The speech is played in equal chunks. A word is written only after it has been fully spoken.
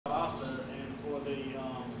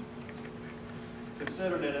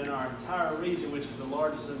considered it in our entire region, which is the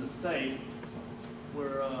largest in the state,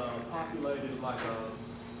 we're populated like a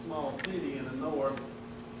small city in the north.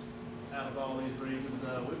 Out of all these regions,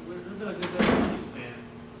 we've done a good job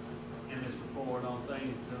in this report on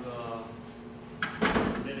things to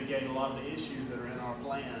mitigate a lot of the issues that are in our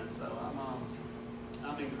plan. So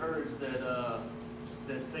I'm encouraged that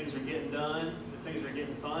things are getting done, that things are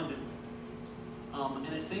getting funded,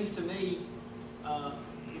 and it seems to me,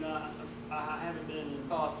 you know, I haven't been in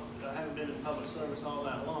public service all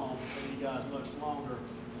that long, for you guys much longer,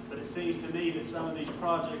 but it seems to me that some of these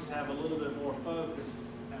projects have a little bit more focus,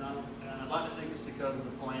 and I'd like to think it's because of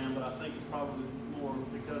the plan, but I think it's probably more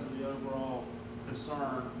because of the overall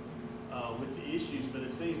concern with the issues. But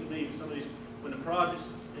it seems to me that some of these, when the projects,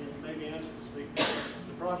 and maybe Angela can speak,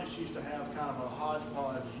 the projects used to have kind of a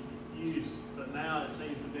hodgepodge use, but now it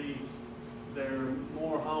seems to be they're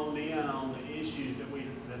more honed in on the issues that we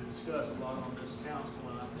have discussed a lot on this council,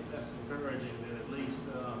 and I think that's encouraging that at least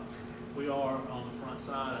we are on the front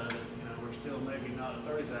side of it. You know, we're still maybe not at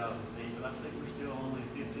 30,000 feet, but I think we're still only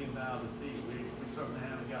 15,000 feet. We certainly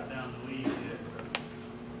haven't got down the weeds yet. So,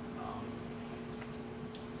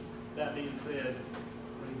 that being said,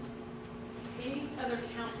 any other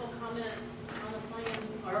council comments on the plan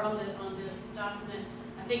or on this document?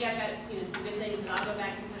 I think I've got some good things that I'll go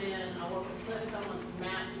back and put in. I'll work with Cliff on some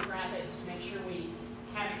maps and graphics to make sure we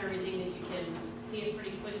capture everything that you can see it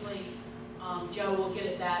pretty quickly. Joe will get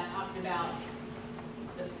at that, talking about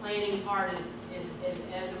the planning part is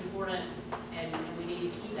as important, and we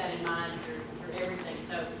need to keep that in mind for everything.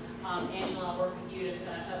 So, Angela, I'll work with you to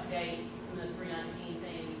kind of update some of the 319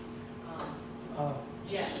 things.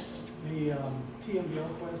 Jeff. The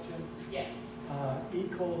TMDL question? Yes. E.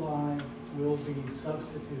 coli will be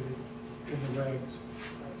substituted in the regs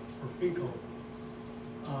for fecal.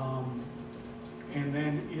 And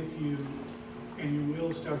then you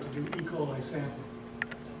will start to do E. coli sampling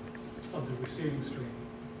of the receiving stream.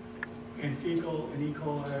 And fecal and E.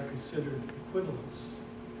 coli are considered equivalents.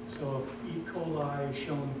 So if E. coli is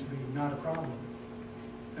shown to be not a problem,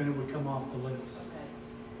 then it would come off the list. Okay.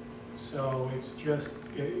 So it's just,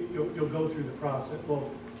 you'll go through the process. We'll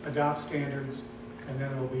adopt standards, and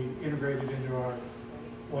then it'll be integrated into our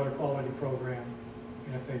water quality program.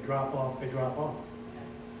 And if they drop off, they drop off.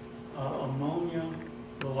 Ammonia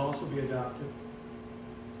will also be adopted.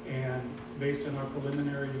 And based on our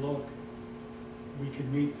preliminary look, we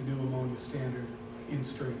can meet the new ammonia standard in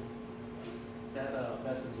stream. that's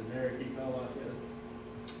a generic E. coli,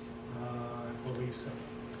 I believe so.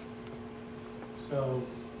 So,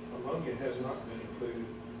 ammonia has not been included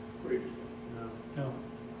previously. no.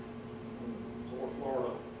 For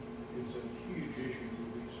Florida, it's a huge issue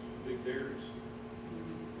with these big dairies.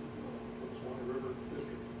 For the Suwannee River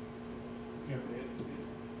District. Yeah.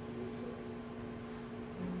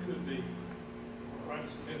 It could be quite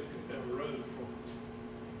significant down the road for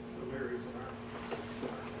some areas in our.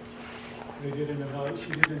 She did an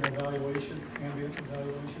evaluation, ambient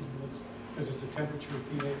evaluation, because it's a temperature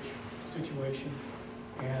pH situation,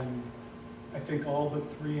 and I think all but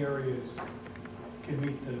 3 areas can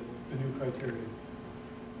meet the new criteria.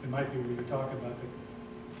 It might be we were talking about the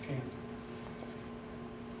can't.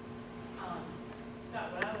 Scott,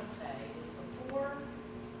 what I would say is before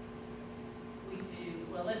we do,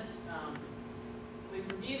 well, we've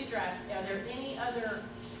reviewed the draft. Are there any other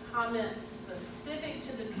comments specific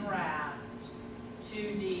to the draft, to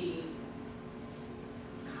the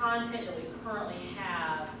content that we currently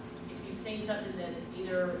have? If you've seen something that's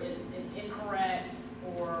either it's incorrect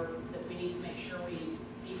or that we need to make sure we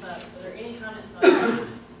beef up, are there any comments on that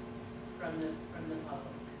from the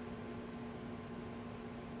public?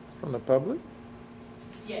 From the public?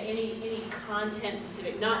 Yeah, any content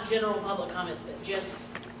specific, not general public comments, but just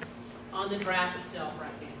on the draft itself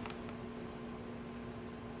right now.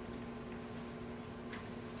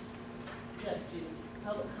 Jeff, do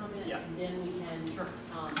public comment, Yeah. and then we can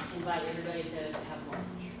invite everybody to have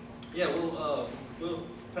lunch. Yeah, we'll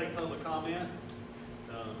take public comment.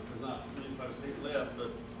 There's not many folks here left,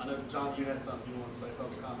 but I know, John, you had something you wanted to say,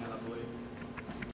 public comment, I believe.